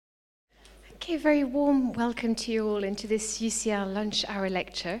Okay, a very warm welcome to you all into this UCL lunch hour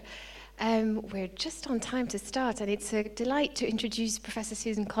lecture. We're just on time to start, and it's a delight to introduce Professor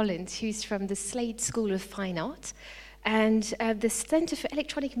Susan Collins, who's from the Slade School of Fine Art and the Centre for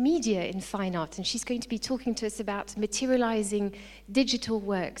Electronic Media in Fine Art, and she's going to be talking to us about materializing digital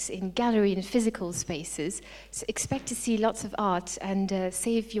works in gallery and physical spaces. So expect to see lots of art, and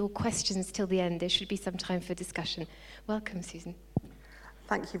save your questions till the end. There should be some time for discussion. Welcome, Susan.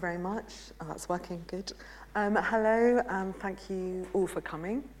 Thank you very much. Oh, that's working good. Hello, thank you all for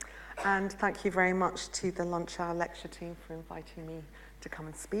coming. And thank you very much to the lunch hour lecture team for inviting me to come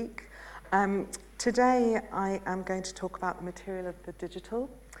and speak. Today I am going to talk about the material of the digital,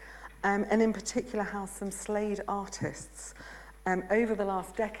 and in particular how some Slade artists over the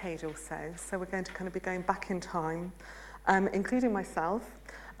last decade or so we're going to kind of be going back in time, including myself,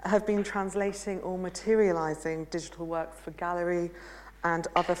 have been translating or materializing digital works for gallery and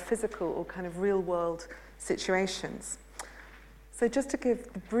other physical or kind of real-world situations. So just to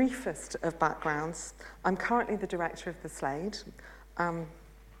give the briefest of backgrounds, I'm currently the director of the Slade,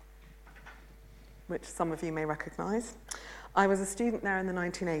 which some of you may recognise. I was a student there in the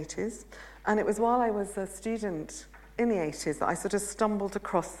 1980s, and it was while I was a student in the 80s that I sort of stumbled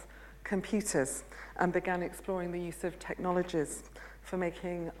across computers and began exploring the use of technologies for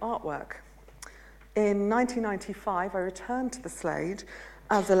making artwork. In 1995, I returned to the Slade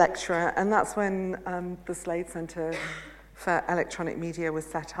as a lecturer, and that's when the Slade Centre for Electronic Media was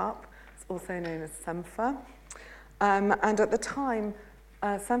set up. It's also known as SCEMFA. And at the time,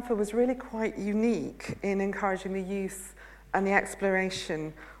 SCEMFA was really quite unique in encouraging the use and the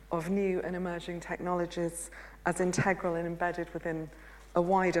exploration of new and emerging technologies as integral and embedded within a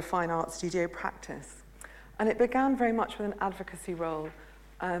wider fine art studio practice. And it began very much with an advocacy role.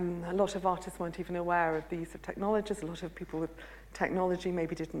 A lot of artists weren't even aware of the use of technologies. A lot of people with technology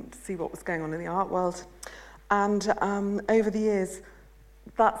maybe didn't see what was going on in the art world. And over the years,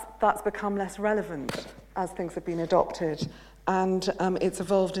 that's become less relevant as things have been adopted. And it's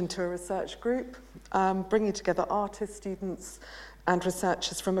evolved into a research group, bringing together artists, students, and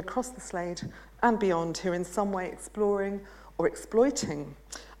researchers from across the Slade and beyond who are in some way exploring or exploiting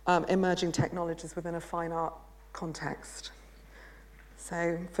emerging technologies within a fine art context.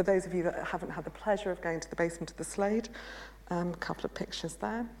 So for those of you that haven't had the pleasure of going to the basement of the Slade, a couple of pictures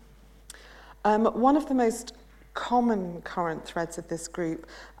there. One of the most common current threads of this group,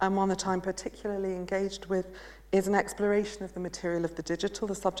 and one that I'm particularly engaged with, is an exploration of the material of the digital,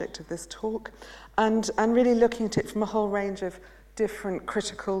 the subject of this talk, and really looking at it from a whole range of different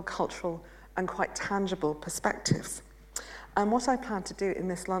critical, cultural, and quite tangible perspectives. And what I plan to do in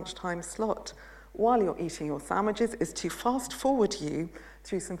this lunchtime slot while you're eating your sandwiches is to fast forward you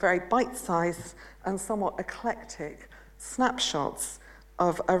through some very bite-sized and somewhat eclectic snapshots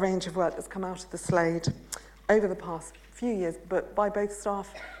of a range of work that's come out of the Slade over the past few years, but by both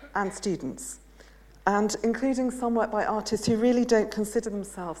staff and students, and including some work by artists who really don't consider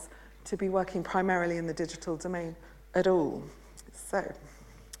themselves to be working primarily in the digital domain at all. So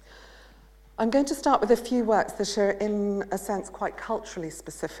I'm going to start with a few works that are, in a sense, quite culturally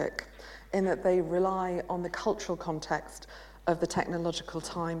specific, in that they rely on the cultural context of the technological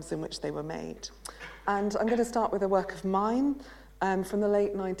times in which they were made. And I'm going to start with a work of mine from the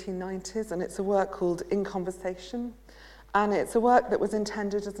late 1990s, and it's a work called In Conversation. And it's a work that was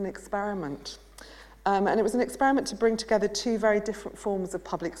intended as an experiment. And it was an experiment to bring together two very different forms of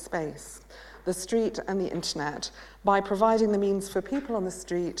public space, the street and the internet, by providing the means for people on the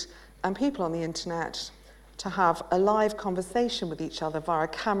street and people on the internet to have a live conversation with each other via a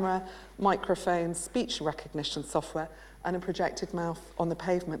camera, microphone, speech recognition software, and a projected mouth on the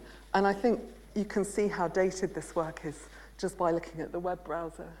pavement. And I think you can see how dated this work is just by looking at the web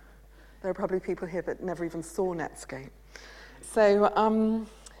browser. There are probably people here that never even saw Netscape. So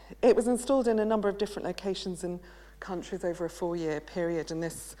it was installed in a number of different locations in countries over a 4-year period, and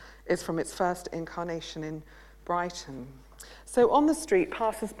this is from its first incarnation in Brighton. So on the street,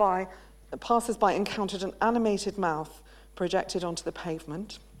 passers-by encountered an animated mouth projected onto the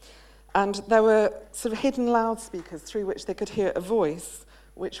pavement, and there were sort of hidden loudspeakers through which they could hear a voice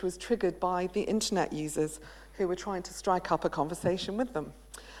which was triggered by the internet users who were trying to strike up a conversation with them.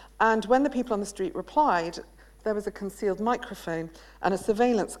 And when the people on the street replied, there was a concealed microphone and a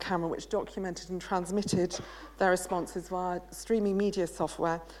surveillance camera which documented and transmitted their responses via streaming media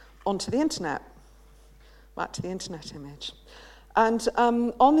software onto the internet. Back to the internet image. And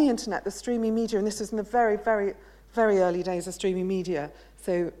on the internet, the streaming media, and this was in the very, very, very early days of streaming media,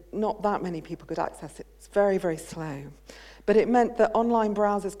 so not that many people could access it. It's very, very slow. But it meant that online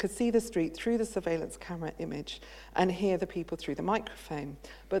browsers could see the street through the surveillance camera image and hear the people through the microphone.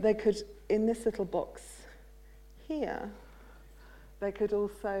 But they could, in this little box here, they could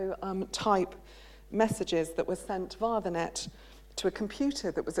also type messages that were sent via the net to a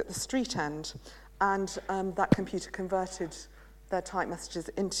computer that was at the street end, and that computer converted their typed messages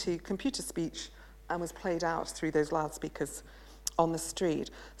into computer speech and was played out through those loudspeakers on the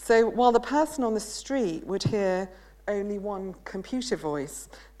street. So while the person on the street would hear only one computer voice,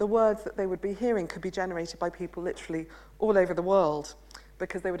 the words that they would be hearing could be generated by people literally all over the world,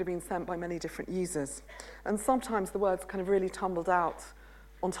 because they would have been sent by many different users. And sometimes the words kind of really tumbled out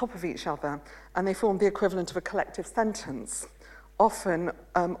on top of each other, and they formed the equivalent of a collective sentence, often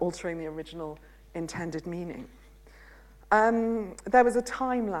altering the original intended meaning. There was a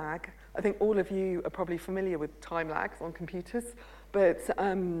time lag. I think all of you are probably familiar with time lags on computers, but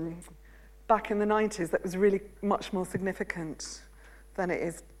back in the 90s, that was really much more significant than it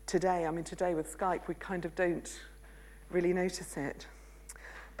is today. I mean, today with Skype, we kind of don't really notice it.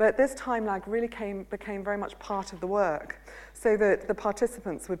 But this time lag really became very much part of the work, so that the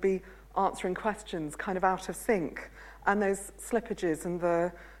participants would be answering questions kind of out of sync, and those slippages and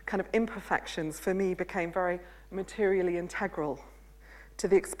the kind of imperfections for me became very materially integral to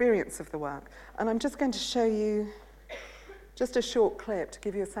the experience of the work. And I'm just going to show you just a short clip to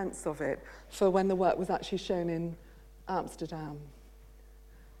give you a sense of it for when the work was actually shown in Amsterdam.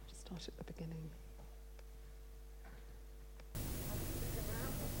 Just start at the beginning.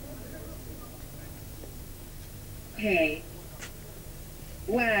 Hey,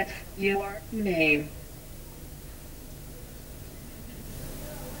 what's your name?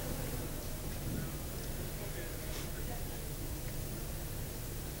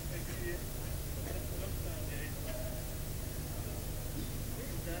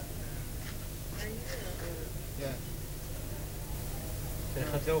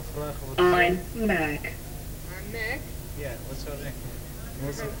 I'm Mac. I'm Nick. Yeah, what's your name?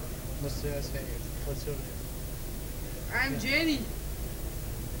 What's your name? What's your name? I'm Jenny.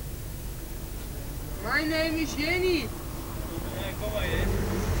 My name is Jenny.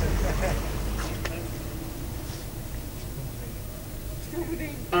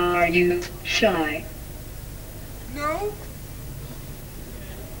 Are you shy? No.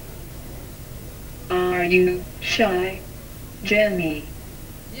 Are you shy, Jenny?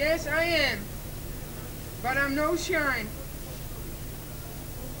 Yes, I am. But I'm no shy.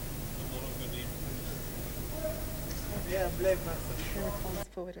 Yeah, blijf maar. I'm going to fast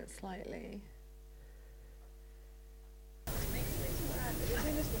forward it slightly.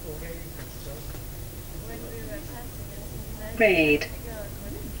 Great.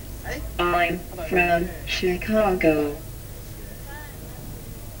 I'm from Chicago.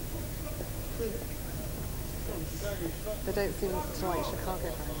 They don't seem to like Chicago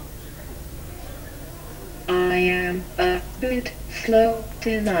very much. I am a bit slow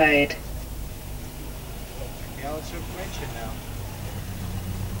tonight. Yeah, what's your question now?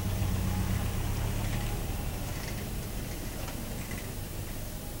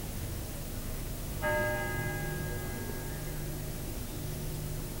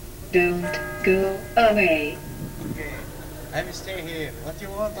 Don't go away. Okay, I will stay here. What do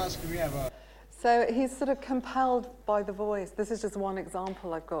you want to ask me about? So he's sort of compelled by the voice. This is just one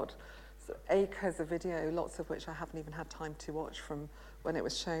example. I've got sort of acres of video, lots of which I haven't even had time to watch from when it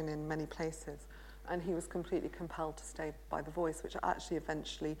was shown in many places. And he was completely compelled to stay by the voice, which actually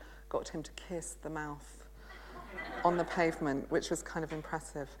eventually got him to kiss the mouth on the pavement, which was kind of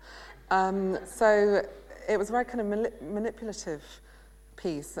impressive. So it was a very kind of manipulative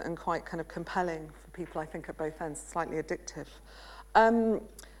piece and quite kind of compelling for people, I think, at both ends, slightly addictive.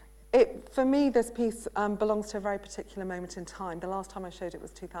 For me, this piece belongs to a very particular moment in time. The last time I showed it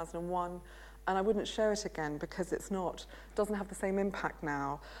was 2001, and I wouldn't show it again because it doesn't have the same impact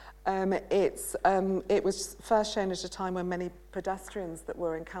now. It was first shown at a time when many pedestrians that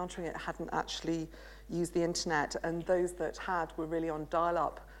were encountering it hadn't actually used the internet, and those that had were really on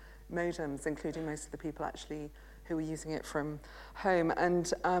dial-up modems, including most of the people actually who were using it from home.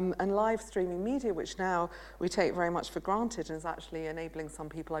 And live streaming media, which now we take very much for granted and is actually enabling some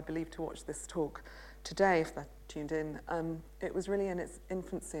people, I believe, to watch this talk today, if they're tuned in. It was really in its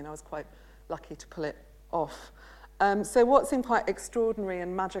infancy, and I was quite lucky to pull it off. So what seemed quite extraordinary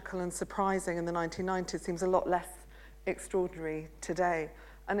and magical and surprising in the 1990s seems a lot less extraordinary today.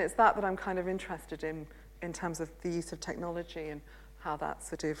 And it's that I'm kind of interested in terms of the use of technology and how that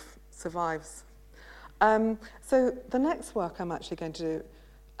sort of survives. So the next work I'm actually going to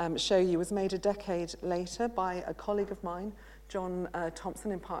show you was made a decade later by a colleague of mine, John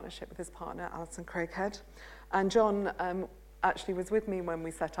Thompson, in partnership with his partner, Alison Craighead. And John actually was with me when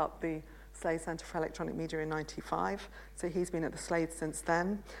we set up the Slade Centre for Electronic Media in '95, so he's been at the Slade since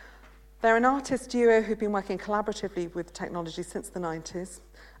then. They're an artist duo who've been working collaboratively with technology since the 90s,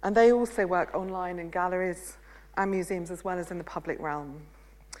 and they also work online in galleries and museums as well as in the public realm.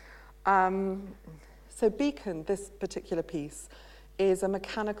 So Beacon, this particular piece, is a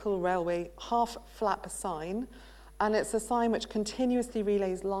mechanical railway half-flap sign, and it's a sign which continuously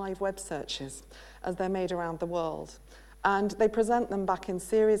relays live web searches as they're made around the world. And they present them back in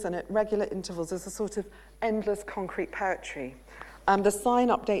series and at regular intervals as a sort of endless concrete poetry. The sign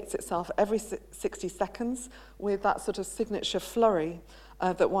updates itself every 60 seconds with that sort of signature flurry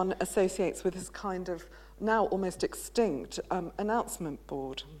that one associates with this kind of now almost extinct announcement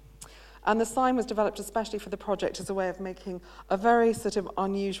board. And the sign was developed especially for the project as a way of making a very sort of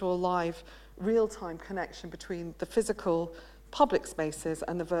unusual live real-time connection between the physical public spaces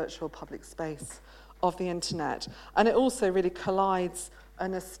and the virtual public space of the internet. And it also really collides a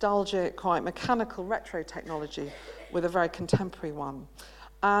nostalgic, quite mechanical retro technology with a very contemporary one.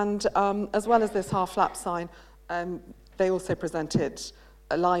 And as well as this half-flap sign, they also presented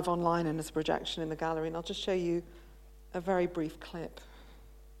live online and as a projection in the gallery. And I'll just show you a very brief clip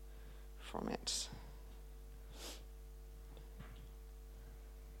from it.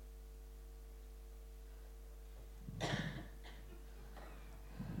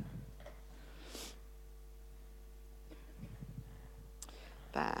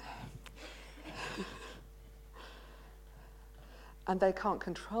 There. And they can't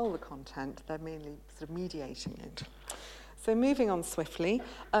control the content, they're mainly sort of mediating it. So moving on swiftly,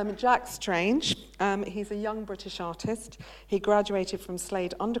 Jack Strange, he's a young British artist. He graduated from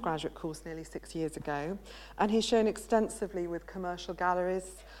Slade undergraduate course nearly 6 years ago, and he's shown extensively with commercial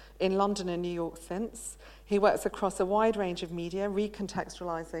galleries in London and New York since. He works across a wide range of media,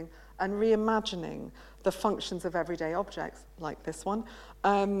 recontextualizing and reimagining the functions of everyday objects, like this one,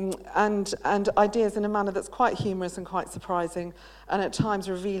 and ideas in a manner that's quite humorous and quite surprising, and at times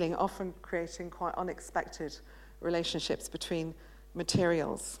revealing, often creating quite unexpected relationships between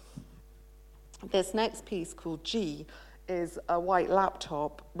materials. This next piece, called G, is a white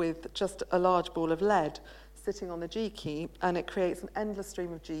laptop with just a large ball of lead sitting on the G key, and it creates an endless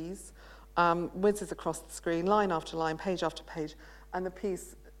stream of Gs, whizzes across the screen, line after line, page after page, and the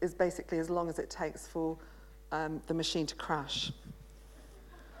piece is basically as long as it takes for the machine to crash.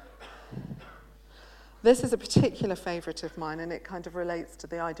 This is a particular favourite of mine, and it kind of relates to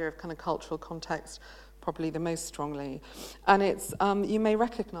the idea of kind of cultural context probably the most strongly. And it's, you may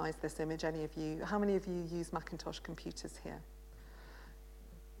recognise this image, any of you. How many of you use Macintosh computers here?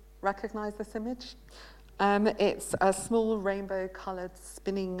 Recognise this image? It's a small rainbow-coloured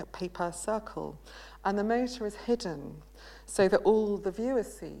spinning paper circle, and the motor is hidden so that all the viewer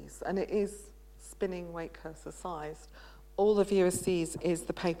sees, and it is spinning weight cursor sized, all the viewer sees is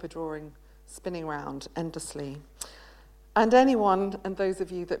the paper drawing spinning round endlessly. And anyone, and those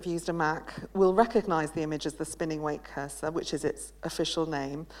of you that have used a Mac, will recognise the image as the spinning weight cursor, which is its official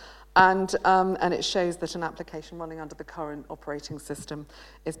name, and it shows that an application running under the current operating system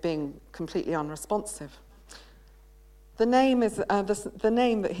is being completely unresponsive. The name is the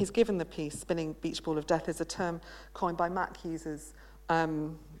name that he's given the piece, Spinning Beach Ball of Death, is a term coined by Mac users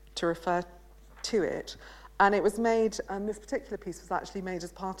to refer to it. And it was made, this particular piece was actually made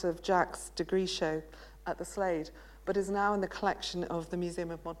as part of Jack's degree show at the Slade, but is now in the collection of the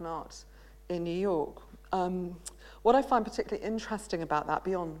Museum of Modern Art in New York. What I find particularly interesting about that,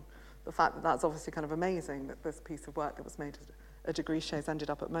 beyond the fact that that's obviously kind of amazing that this piece of work that was made at a degree show has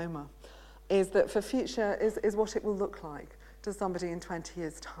ended up at MoMA, is that for future, is what it will look like to somebody in 20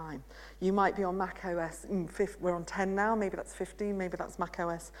 years' time. You might be on Mac OS, we're on 10 now, maybe that's 15, maybe that's Mac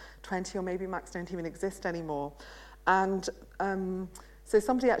OS 20, or maybe Macs don't even exist anymore. And so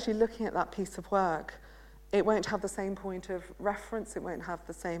somebody actually looking at that piece of work, it won't have the same point of reference, it won't have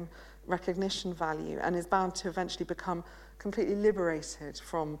the same recognition value, and is bound to eventually become completely liberated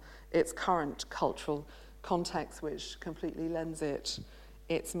from its current cultural context, which completely lends it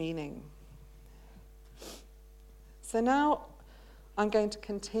its meaning. So now I'm going to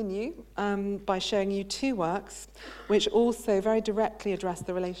continue by showing you two works which also very directly address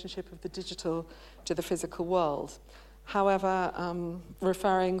the relationship of the digital to the physical world. However,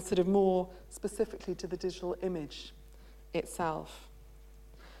 referring sort of more specifically to the digital image itself.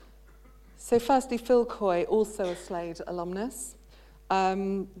 So firstly, Phil Coy, also a Slade alumnus.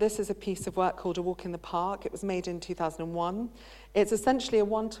 This is a piece of work called A Walk in the Park. It was made in 2001. It's essentially a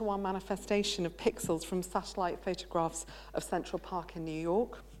one-to-one manifestation of pixels from satellite photographs of Central Park in New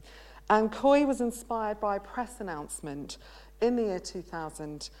York. And Coy was inspired by a press announcement in the year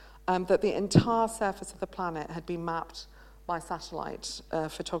 2000 that the entire surface of the planet had been mapped by satellite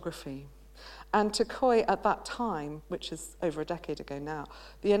photography. And to COI at that time, which is over a decade ago now,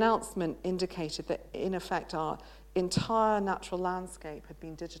 the announcement indicated that, in effect, our entire natural landscape had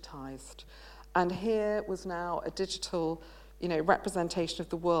been digitized. And here was now a digital, representation of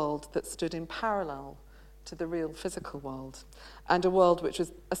the world that stood in parallel to the real physical world, and a world which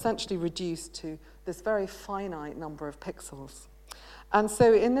was essentially reduced to this very finite number of pixels. And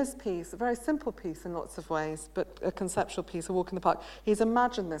so in this piece, a very simple piece in lots of ways, but a conceptual piece, A Walk in the Park, he's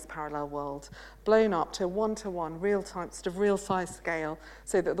imagined this parallel world blown up to a one-to-one, real-time, sort of real-size scale,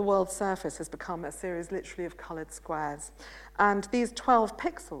 so that the world's surface has become a series literally of coloured squares. And these 12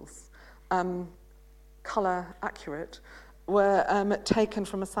 pixels, colour accurate, were taken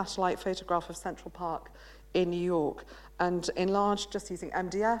from a satellite photograph of Central Park in New York and enlarged just using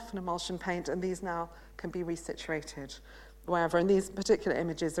MDF and emulsion paint, and these now can be resituated wherever. And these particular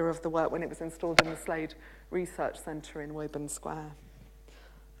images are of the work when it was installed in the Slade Research Centre in Woburn Square.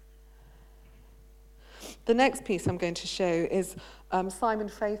 The next piece I'm going to show is Simon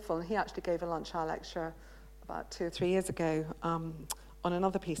Faithfull, and he actually gave a lunch hour lecture about 2 or 3 years ago on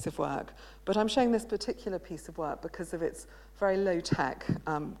another piece of work. But I'm showing this particular piece of work because of its very low-tech,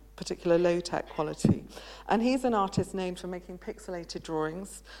 particular low-tech quality. And he's an artist known for making pixelated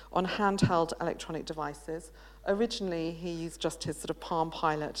drawings on handheld electronic devices. Originally, he used just his sort of Palm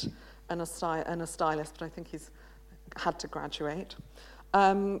Pilot and a stylus, but I think he's had to graduate.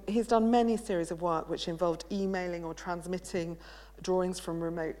 He's done many series of work which involved emailing or transmitting drawings from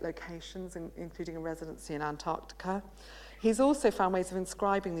remote locations, including a residency in Antarctica. He's also found ways of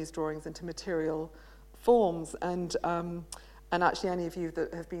inscribing these drawings into material forms, and actually any of you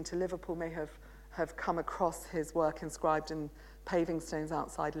that have been to Liverpool may have come across his work inscribed in paving stones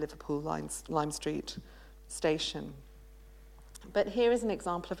outside Liverpool Lime Street station. But here is an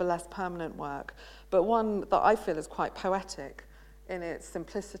example of a less permanent work, but one that I feel is quite poetic in its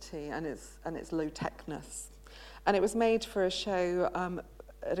simplicity and its low-techness. And it was made for a show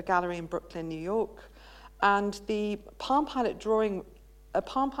at a gallery in Brooklyn, New York. And a Palm Pilot drawing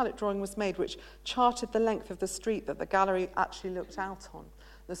was made which charted the length of the street that the gallery actually looked out on.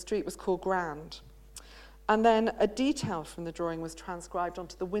 The street was called Grand. And then a detail from the drawing was transcribed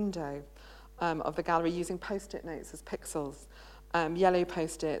onto the window of the gallery using post-it notes as pixels, yellow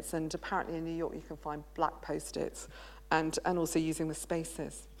post-its, and apparently in New York you can find black post-its, and also using the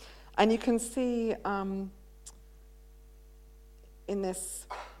spaces. And you can see in this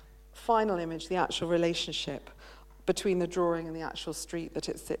final image the actual relationship between the drawing and the actual street that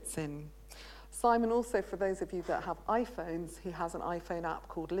it sits in. Simon also, for those of you that have iPhones, he has an iPhone app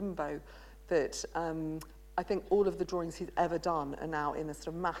called Limbo that I think all of the drawings he's ever done are now in a sort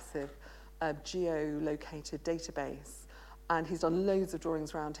of massive geo-located database. And he's done loads of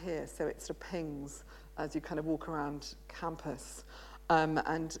drawings around here, so it sort of pings as you kind of walk around campus.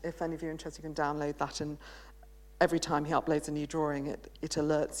 And if any of you are interested, you can download that, and every time he uploads a new drawing, it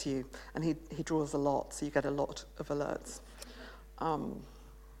alerts you. And he draws a lot, so you get a lot of alerts.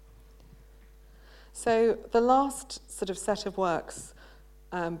 So the last sort of set of works,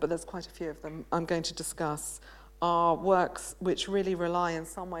 but there's quite a few of them I'm going to discuss, are works which really rely in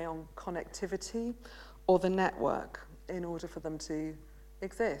some way on connectivity or the network in order for them to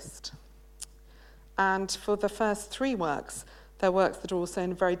exist. And for the first 3 works, they're works that also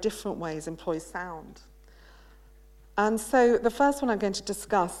in very different ways employ sound. And so the first one I'm going to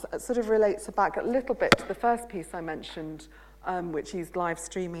discuss sort of relates back a little bit to the first piece I mentioned, which used live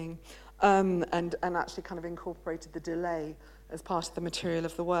streaming and actually kind of incorporated the delay as part of the material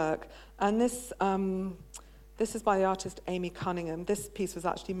of the work. And this is by the artist Amy Cunningham. This piece was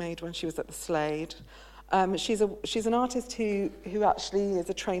actually made when she was at the Slade. She's an artist who actually is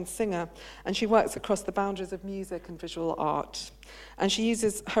a trained singer, and she works across the boundaries of music and visual art. And she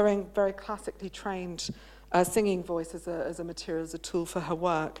uses her own very classically trained singing voice as a material, as a tool for her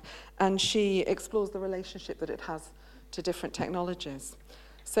work. And she explores the relationship that it has to different technologies.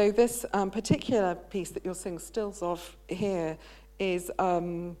 So this particular piece that you're seeing stills of here is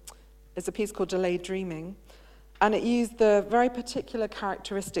a piece called Delayed Dreaming. And it used the very particular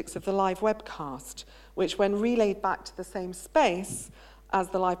characteristics of the live webcast, which when relayed back to the same space as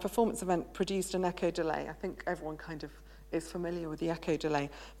the live performance event produced an echo delay. I think everyone kind of is familiar with the echo delay.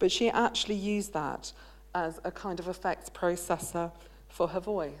 But she actually used that as a kind of effects processor for her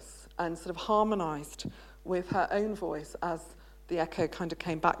voice and sort of harmonized with her own voice as the echo kind of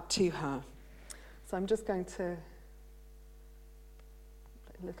came back to her. So I'm just going to play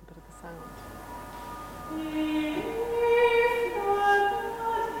a little bit of the sound. If the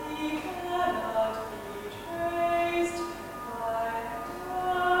body cannot be traced by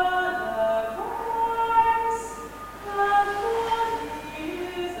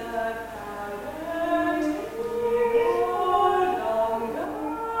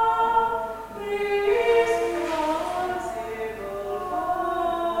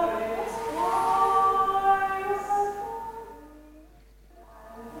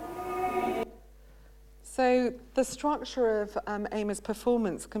the structure of AIMA's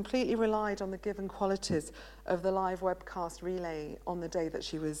performance completely relied on the given qualities of the live webcast relay on the day that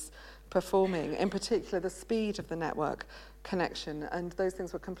she was performing, in particular the speed of the network connection, and those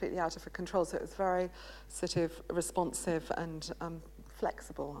things were completely out of her control, so it was very sort of responsive and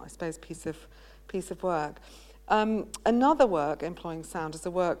flexible, I suppose, piece of work. Another work employing sound is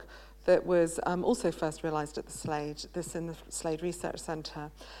a work that was also first realised at the Slade, this in the Slade Research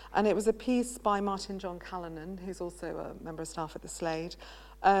Centre. And it was a piece by Martin John Callanan, who's also a member of staff at the Slade.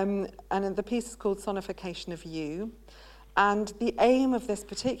 And the piece is called Sonification of You. And the aim of this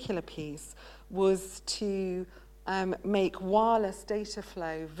particular piece was to make wireless data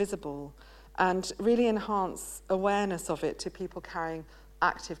flow visible and really enhance awareness of it to people carrying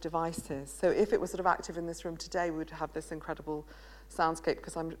active devices. So if it was sort of active in this room today, we would have this incredible soundscape,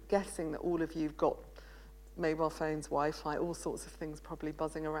 because I'm guessing that all of you've got mobile phones, Wi-Fi, all sorts of things probably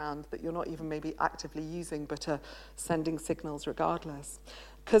buzzing around that you're not even maybe actively using, but are sending signals regardless.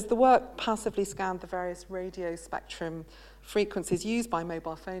 Because the work passively scanned the various radio spectrum frequencies used by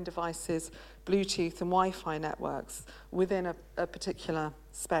mobile phone devices, Bluetooth and Wi-Fi networks within a particular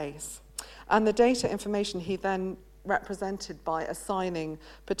space. And the data information he then represented by assigning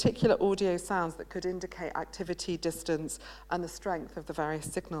particular audio sounds that could indicate activity, distance, and the strength of the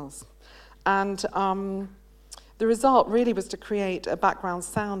various signals. And the result really was to create a background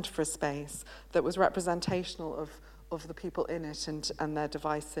sound for a space that was representational of the people in it and their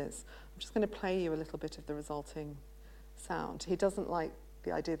devices. I'm just going to play you a little bit of the resulting sound. He doesn't like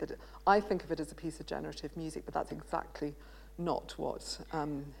the idea that I think of it as a piece of generative music, but that's exactly not what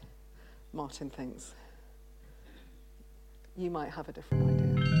Martin thinks. You might have a different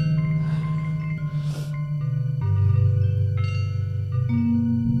idea.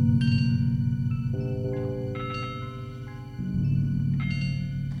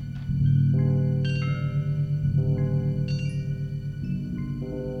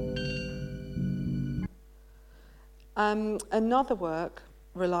 Another work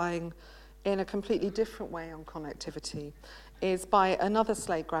relying in a completely different way on connectivity is by another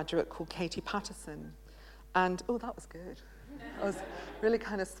Slade graduate called Katie Patterson. And, oh, that was good. That was really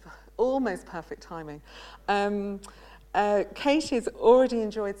kind of almost perfect timing. Katie's already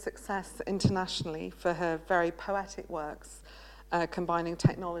enjoyed success internationally for her very poetic works, combining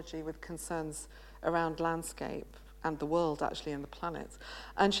technology with concerns around landscape and the world, actually, and the planets.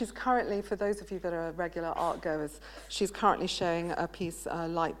 And she's currently, for those of you that are regular art goers, she's currently showing a piece,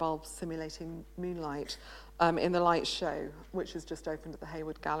 Light Bulb Simulating Moonlight, in the Light Show, which has just opened at the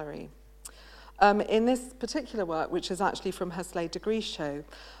Hayward Gallery. In this particular work, which is actually from her Slade degree show,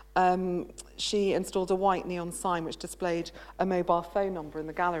 she installed a white neon sign which displayed a mobile phone number in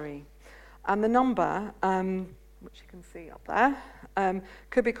the gallery. And the number, which you can see up there,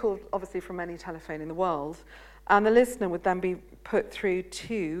 could be called, obviously, from any telephone in the world. And the listener would then be put through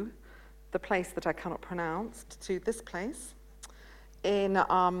to the place that I cannot pronounce, to this place in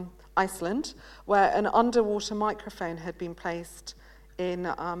Iceland, where an underwater microphone had been placed in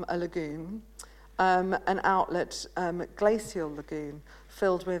a lagoon, an outlet, glacial lagoon,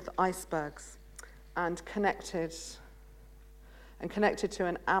 filled with icebergs, and connected to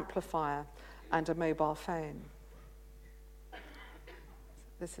an amplifier and a mobile phone.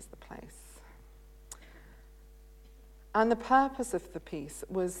 This is the place. And the purpose of the piece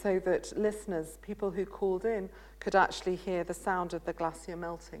was so that listeners, people who called in, could actually hear the sound of the glacier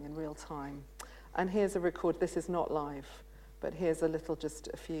melting in real time. And here's a record. This is not live, but here's just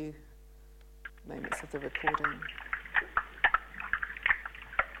a few moments of the recording.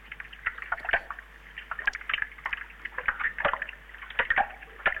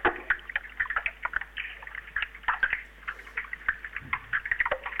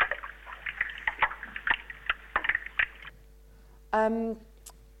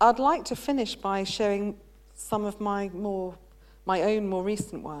 I'd like to finish by showing some of my own more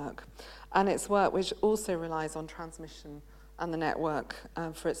recent work, and it's work which also relies on transmission and the network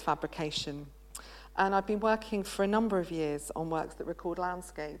for its fabrication. And I've been working for a number of years on works that record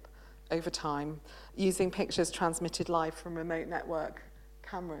landscape over time, using pictures transmitted live from remote network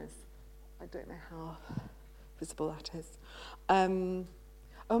cameras. I don't know how visible that is. I'm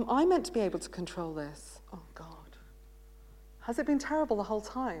meant to be able to control this. Oh, God. Has it been terrible the whole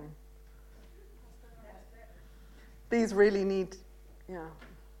time? These really need, yeah.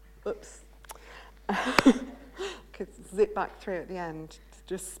 Oops. Could zip back through at the end,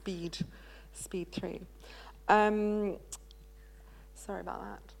 just speed through. Sorry about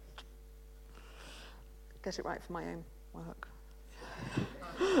that. Get it right for my own work.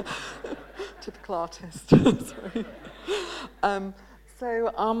 Typical artist. Sorry.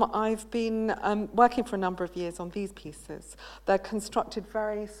 So I've been working for a number of years on these pieces. They're constructed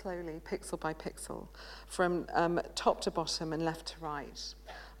very slowly, pixel by pixel, from top to bottom and left to right.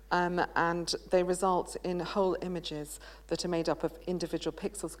 And they result in whole images that are made up of individual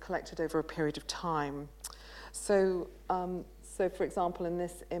pixels collected over a period of time. So for example, in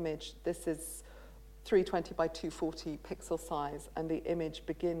this image, this is 320 by 240 pixel size, and the image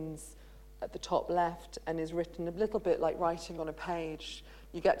begins at the top left and is written a little bit like writing on a page.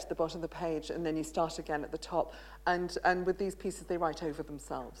 You get to the bottom of the page and then you start again at the top. And with these pieces, they write over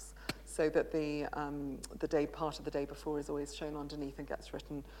themselves, so that the day part of the day before is always shown underneath and gets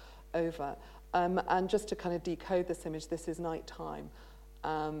written over. And just to kind of decode this image, this is nighttime,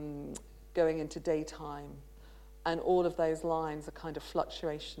 going into daytime. And all of those lines are kind of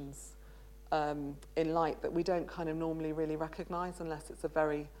fluctuations in light that we don't kind of normally really recognize unless it's a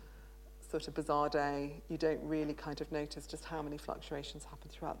very sort of bizarre day. You don't really kind of notice just how many fluctuations happen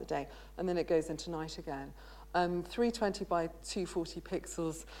throughout the day. And then it goes into night again. 320 by 240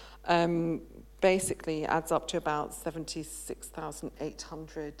 pixels basically adds up to about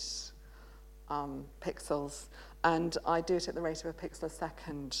 76,800 pixels. And I do it at the rate of a pixel a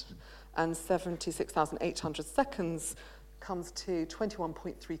second. And 76,800 seconds comes to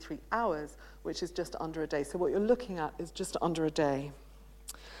 21.33 hours, which is just under a day. So what you're looking at is just under a day.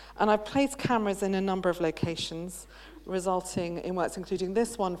 And I've placed cameras in a number of locations, resulting in works including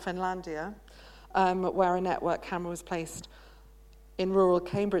this one, Finlandia, where a network camera was placed in rural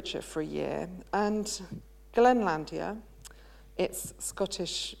Cambridgeshire for a year, and Glenlandia, its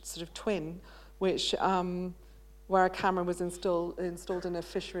Scottish sort of twin, which where a camera was installed in a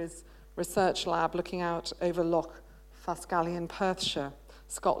fisheries research lab looking out over Loch Fascally in Perthshire,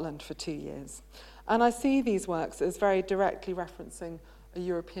 Scotland, for 2 years. And I see these works as very directly referencing a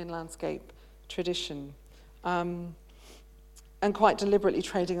European landscape tradition, and quite deliberately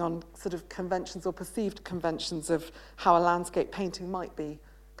trading on sort of conventions or perceived conventions of how a landscape painting might be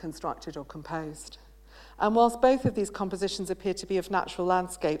constructed or composed. And whilst both of these compositions appear to be of natural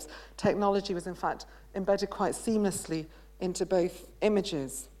landscapes, technology was in fact embedded quite seamlessly into both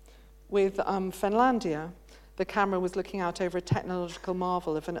images. With Finlandia, the camera was looking out over a technological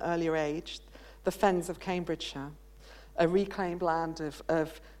marvel of an earlier age, the fens of Cambridgeshire, a reclaimed land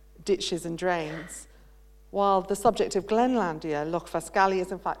of ditches and drains, while the subject of Glenlandia, Loch Fascally,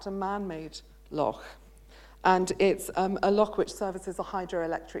 is in fact a man-made loch. And it's a loch which services a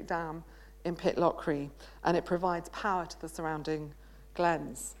hydroelectric dam in Pitlochry, and it provides power to the surrounding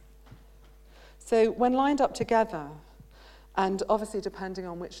glens. So when lined up together, and obviously depending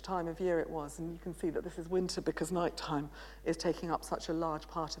on which time of year it was, and you can see that this is winter because nighttime is taking up such a large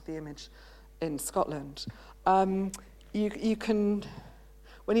part of the image in Scotland, you can,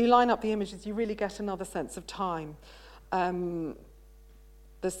 when you line up the images, you really get another sense of time.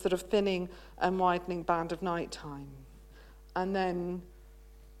 This sort of thinning and widening band of nighttime. And then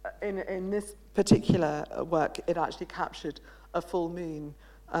in this particular work, it actually captured a full moon,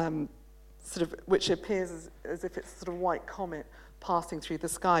 sort of, which appears as if it's a sort of white comet passing through the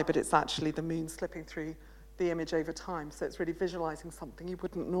sky, but it's actually the moon slipping through the image over time. So it's really visualizing something you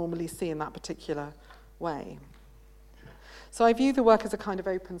wouldn't normally see in that particular way. So I view the work as a kind of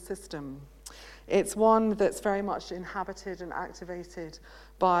open system. It's one that's very much inhabited and activated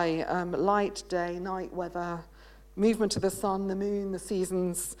by light, day, night, weather, movement of the sun, the moon, the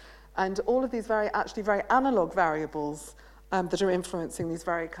seasons, and all of these actually very analog variables that are influencing these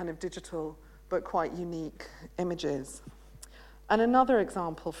very kind of digital but quite unique images. And another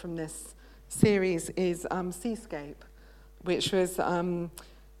example from this series is Seascape, which was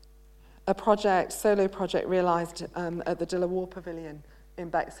a solo project realised at the Dillawar Pavilion in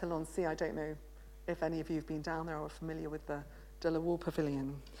Bexhill-on-Sea. I don't know if any of you have been down there or are familiar with the Dillawar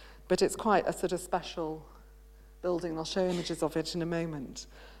Pavilion, but it's quite a sort of special building. I'll show images of it in a moment.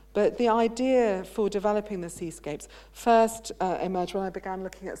 But the idea for developing the seascapes first emerged when I began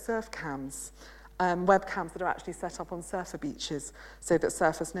looking at surf cams, webcams that are actually set up on surfer beaches so that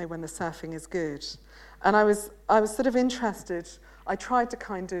surfers know when the surfing is good. And I was sort of interested. I tried to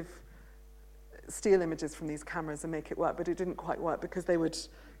kind of steal images from these cameras and make it work, but it didn't quite work because they would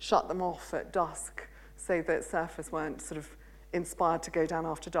shut them off at dusk so that surfers weren't sort of inspired to go down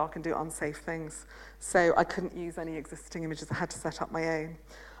after dark and do unsafe things. So I couldn't use any existing images. I had to set up my own.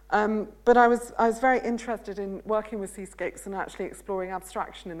 But I was very interested in working with seascapes and actually exploring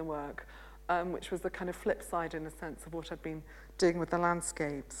abstraction in the work, which was the kind of flip side, in a sense, of what I'd been doing with the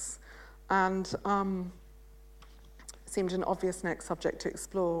landscapes. And seemed an obvious next subject to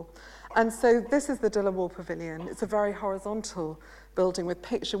explore. And so this is the Dillawall Pavilion. It's a very horizontal building with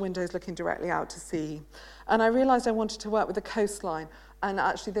picture windows looking directly out to sea. And I realised I wanted to work with the coastline and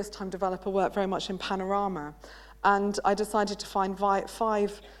actually this time develop a work very much in panorama. And I decided to find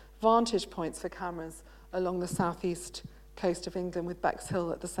 5 vantage points for cameras along the southeast coast of England with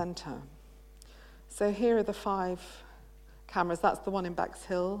Bexhill at the centre. So here are the 5 cameras. That's the one in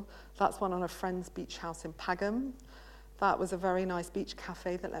Bexhill. That's one on a friend's beach house in Pagham. That was a very nice beach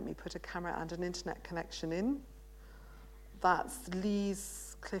cafe that let me put a camera and an internet connection in. That's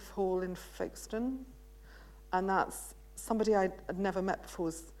Lee's Cliff Hall in Folkestone. And that's somebody I'd never met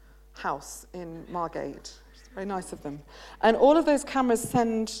before's house in Margate. It's very nice of them. And all of those cameras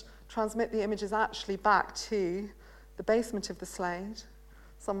transmit the images actually back to the basement of the Slade.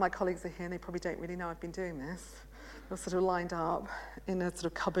 Some of my colleagues are here and they probably don't really know I've been doing this. They're sort of lined up in a sort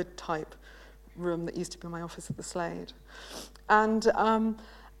of cupboard type room that used to be my office at the Slade. And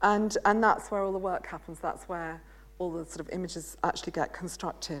that's where all the work happens. That's where all the sort of images actually get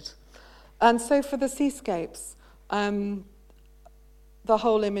constructed. And so for the seascapes, the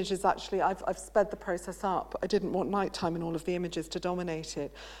whole image is actually, I've sped the process up. I didn't want nighttime in all of the images to dominate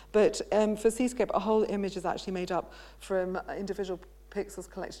it. But for seascape, a whole image is actually made up from individual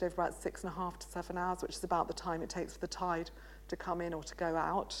pixels collected over about 6.5 to 7 hours, which is about the time it takes for the tide to come in or to go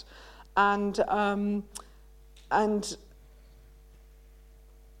out. And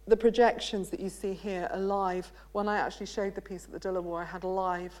the projections that you see here are live. When I actually showed the piece at the Dillawall, I had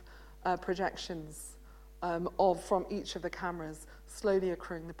live projections from each of the cameras, slowly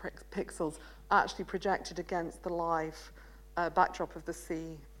accruing the pixels, actually projected against the live backdrop of the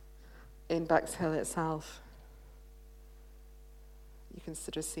sea in Bexhill itself. You can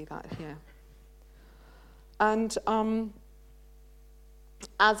sort of see that here. And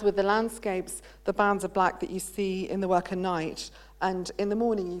as with the landscapes, the bands of black that you see in the work at night, and in the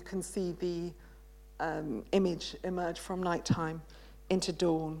morning you can see the image emerge from nighttime into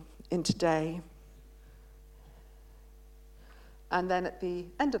dawn, into day. And then at the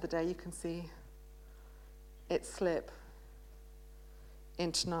end of the day, you can see it slip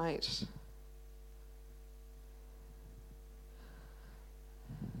into night.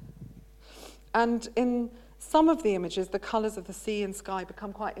 And in some of the images, the colours of the sea and sky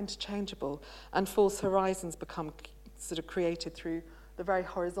become quite interchangeable, and false horizons become sort of created through the very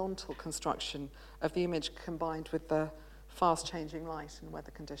horizontal construction of the image combined with the fast-changing light and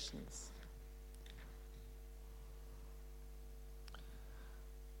weather conditions.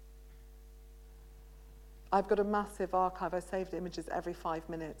 I've got a massive archive. I saved images every 5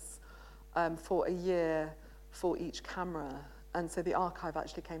 minutes for a year for each camera. And so the archive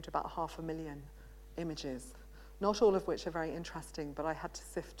actually came to about 500,000 images, not all of which are very interesting, but I had to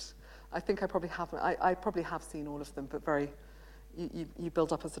sift. I think I probably have seen all of them, but you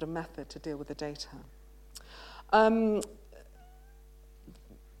build up a sort of method to deal with the data.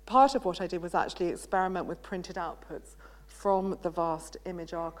 Part of what I did was actually experiment with printed outputs from the vast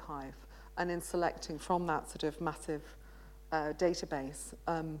image archive, and in selecting from that sort of massive database,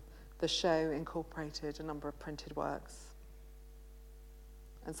 the show incorporated a number of printed works.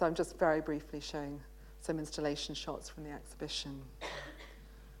 And so I'm just very briefly showing some installation shots from the exhibition.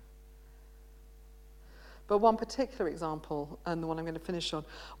 But one particular example, and the one I'm going to finish on,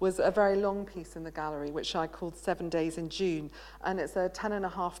 was a very long piece in the gallery, which I called 7 Days in June. And it's a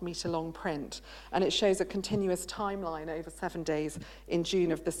 10.5 metre long print. And it shows a continuous timeline over 7 days in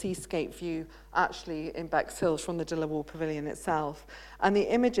June of the seascape view, actually in Bexhill from the Dillawall Pavilion itself. And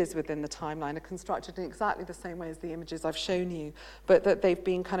the images within the timeline are constructed in exactly the same way as the images I've shown you, but that they've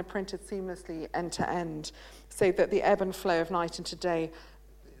been kind of printed seamlessly end to end, so that the ebb and flow of night into day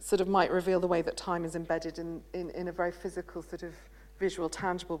sort of might reveal the way that time is embedded in a very physical, sort of visual,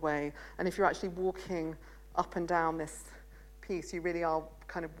 tangible way. And if you're actually walking up and down this piece, you really are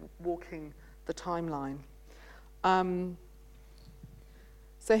kind of walking the timeline. So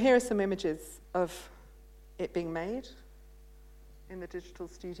here are some images of it being made in the digital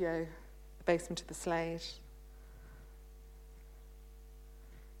studio, the basement of the Slade.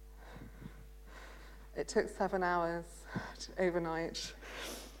 It took 7 hours overnight.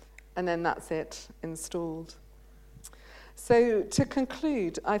 And then that's it, installed. So to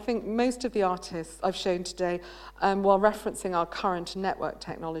conclude, I think most of the artists I've shown today, while referencing our current network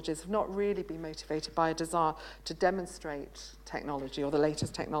technologies, have not really been motivated by a desire to demonstrate technology or the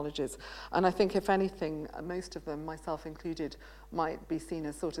latest technologies. And I think, if anything, most of them, myself included, might be seen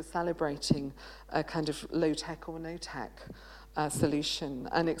as sort of celebrating a kind of low-tech or no-tech solution,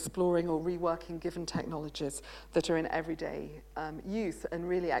 and exploring or reworking given technologies that are in everyday use, and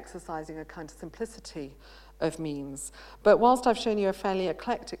really exercising a kind of simplicity of means. But whilst I've shown you a fairly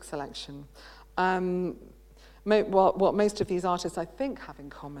eclectic selection, what most of these artists, I think, have in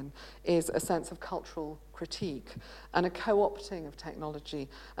common is a sense of cultural critique and a co-opting of technology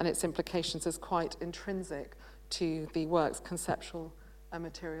and its implications as quite intrinsic to the work's conceptual and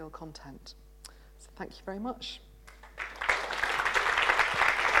material content. So thank you very much.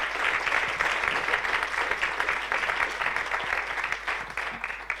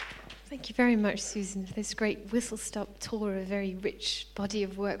 Thank you very much, Susan, for this great whistle-stop tour of a very rich body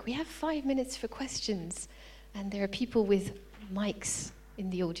of work. We have 5 minutes for questions, and there are people with mics in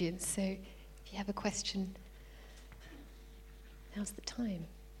the audience, so if you have a question, now's the time.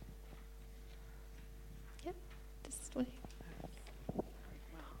 Yep, this one.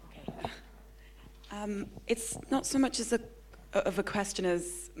 It's not so much as a question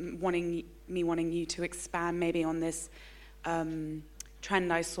as wanting you to expand maybe on this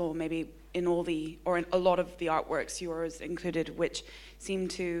trend I saw maybe in in a lot of the artworks, yours included, which seem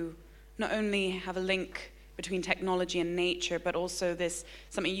to not only have a link between technology and nature, but also this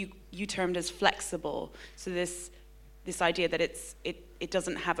something you termed as flexible. So this idea that it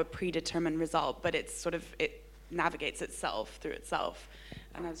doesn't have a predetermined result, but it navigates itself through itself.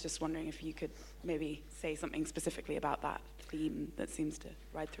 And I was just wondering if you could maybe say something specifically about that theme that seems to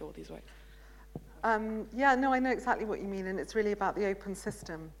ride through all these works. Yeah, no, I know exactly what you mean, and it's really about the open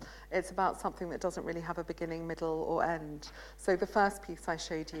system. It's about something that doesn't really have a beginning, middle, or end. So the first piece I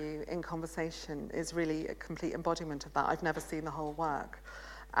showed you in conversation is really a complete embodiment of that. I've never seen the whole work,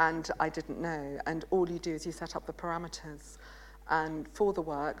 and I didn't know. And all you do is you set up the parameters and for the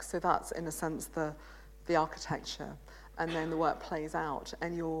work, so that's, in a sense, the architecture, and then the work plays out,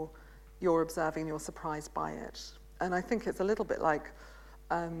 and you're observing, you're surprised by it. And I think it's a little bit like,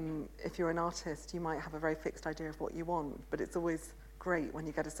 if you're an artist, you might have a very fixed idea of what you want, but it's always great when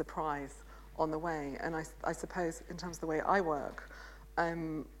you get a surprise on the way. And I suppose, in terms of the way I work,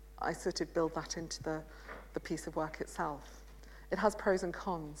 I sort of build that into the piece of work itself. It has pros and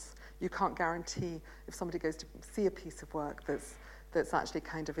cons. You can't guarantee, if somebody goes to see a piece of work that's actually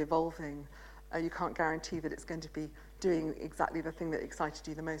kind of evolving, you can't guarantee that it's going to be doing exactly the thing that excited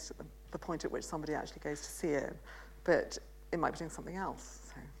you the most at the point at which somebody actually goes to see it. But it might be doing something else.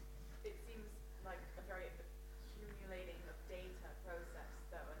 So. It seems like a very accumulating of data process,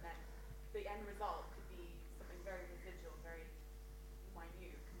 though, and then the end result could be something very residual, very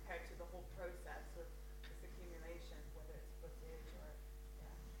minute compared to the whole process of this accumulation, whether it's footage or,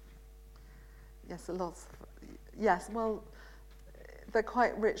 yeah. Yes, yes, well, they're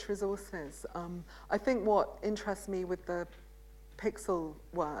quite rich resources. I think what interests me with the pixel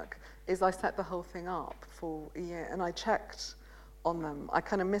work is I set the whole thing up for a year and I checked on them. I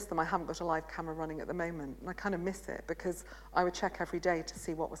kind of miss them. I haven't got a live camera running at the moment, and I kind of miss it because I would check every day to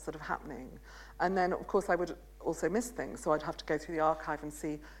see what was sort of happening. And then, of course, I would also miss things, so I'd have to go through the archive and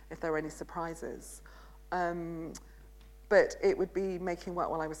see if there were any surprises. But it would be making work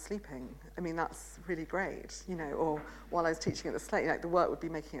while I was sleeping. I mean, that's really great, you know, or while I was teaching at the Slade, like the work would be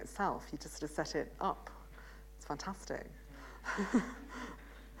making itself. You just sort of set it up. It's fantastic.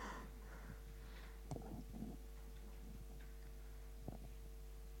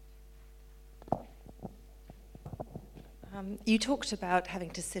 You talked about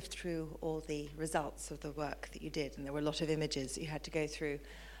having to sift through all the results of the work that you did, and there were a lot of images that you had to go through.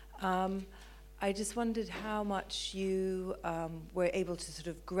 I just wondered how much you were able to sort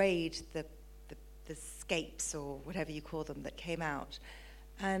of grade the scapes, or whatever you call them, that came out,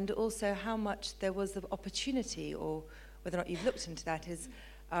 and also how much there was the opportunity, or whether or not you've looked into that, is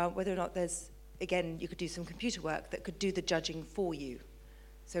whether or not there's, again, you could do some computer work that could do the judging for you.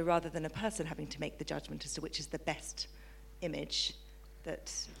 So rather than a person having to make the judgment as to which is the best image,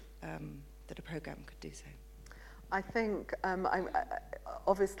 that a program could do so. I think,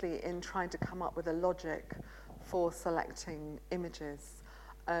 obviously, in trying to come up with a logic for selecting images,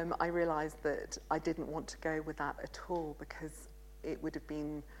 I realised that I didn't want to go with that at all, because it would have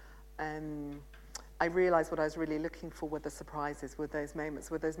been, I realised what I was really looking for were the surprises, were those moments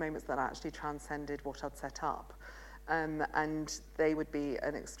that actually transcended what I'd set up. And they would be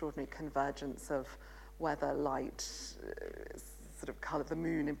an extraordinary convergence of weather, light, sort of colour, the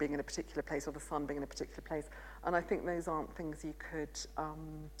moon in being in a particular place, or the sun being in a particular place. And I think those aren't things you could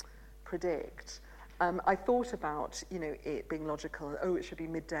predict. I thought about, you know, it being logical, oh, it should be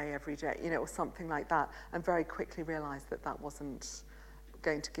midday every day, you know, or something like that, and very quickly realised that that wasn't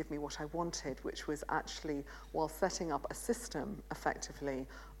going to give me what I wanted, which was actually, while setting up a system effectively,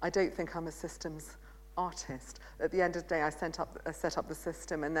 I don't think I'm a systems artist. At the end of the day, I set up the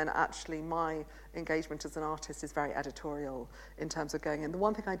system, and then actually my engagement as an artist is very editorial in terms of going in. The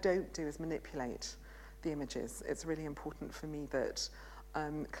one thing I don't do is manipulate the images. It's really important for me that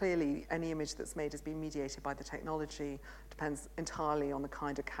clearly any image that's made is being mediated by the technology, depends entirely on the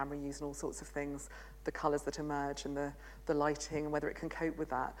kind of camera used and all sorts of things, the colours that emerge and the lighting and whether it can cope with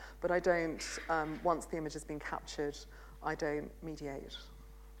that. But I don't, once the image has been captured, I don't mediate.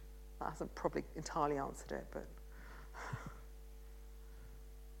 That hasn't probably entirely answered it, but...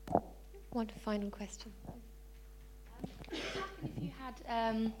 One final question. What would happen if you had,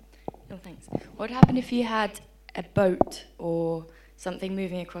 what would happen if you had a boat or something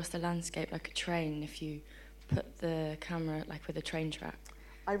moving across the landscape like a train, if you put the camera like with a train track?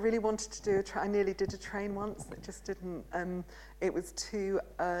 I really wanted to do I nearly did a train once. It just didn't. It was too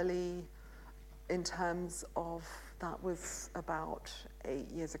early in terms of, that was about 8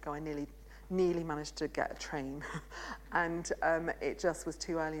 years ago. I nearly managed to get a train and it just was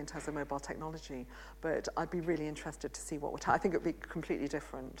too early in terms of mobile technology. But I'd be really interested to see what would happen. I think it would be completely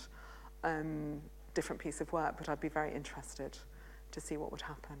different piece of work, but I'd be very interested to see what would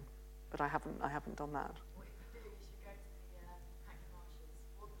happen. But I haven't done that. What if you do, you should go to the Hackney Marshes.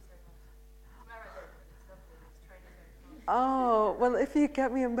 Walk so much. Where I live, but it's lovely. It's training. Oh, well, if you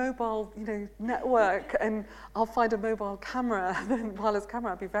get me a mobile, network and I'll find a mobile camera, then wireless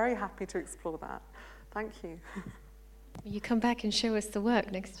camera, I'd be very happy to explore that. Thank you. You come back and show us the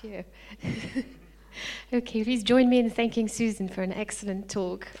work next year. Okay, please join me in thanking Susan for an excellent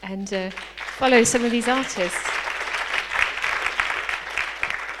talk and follow some of these artists.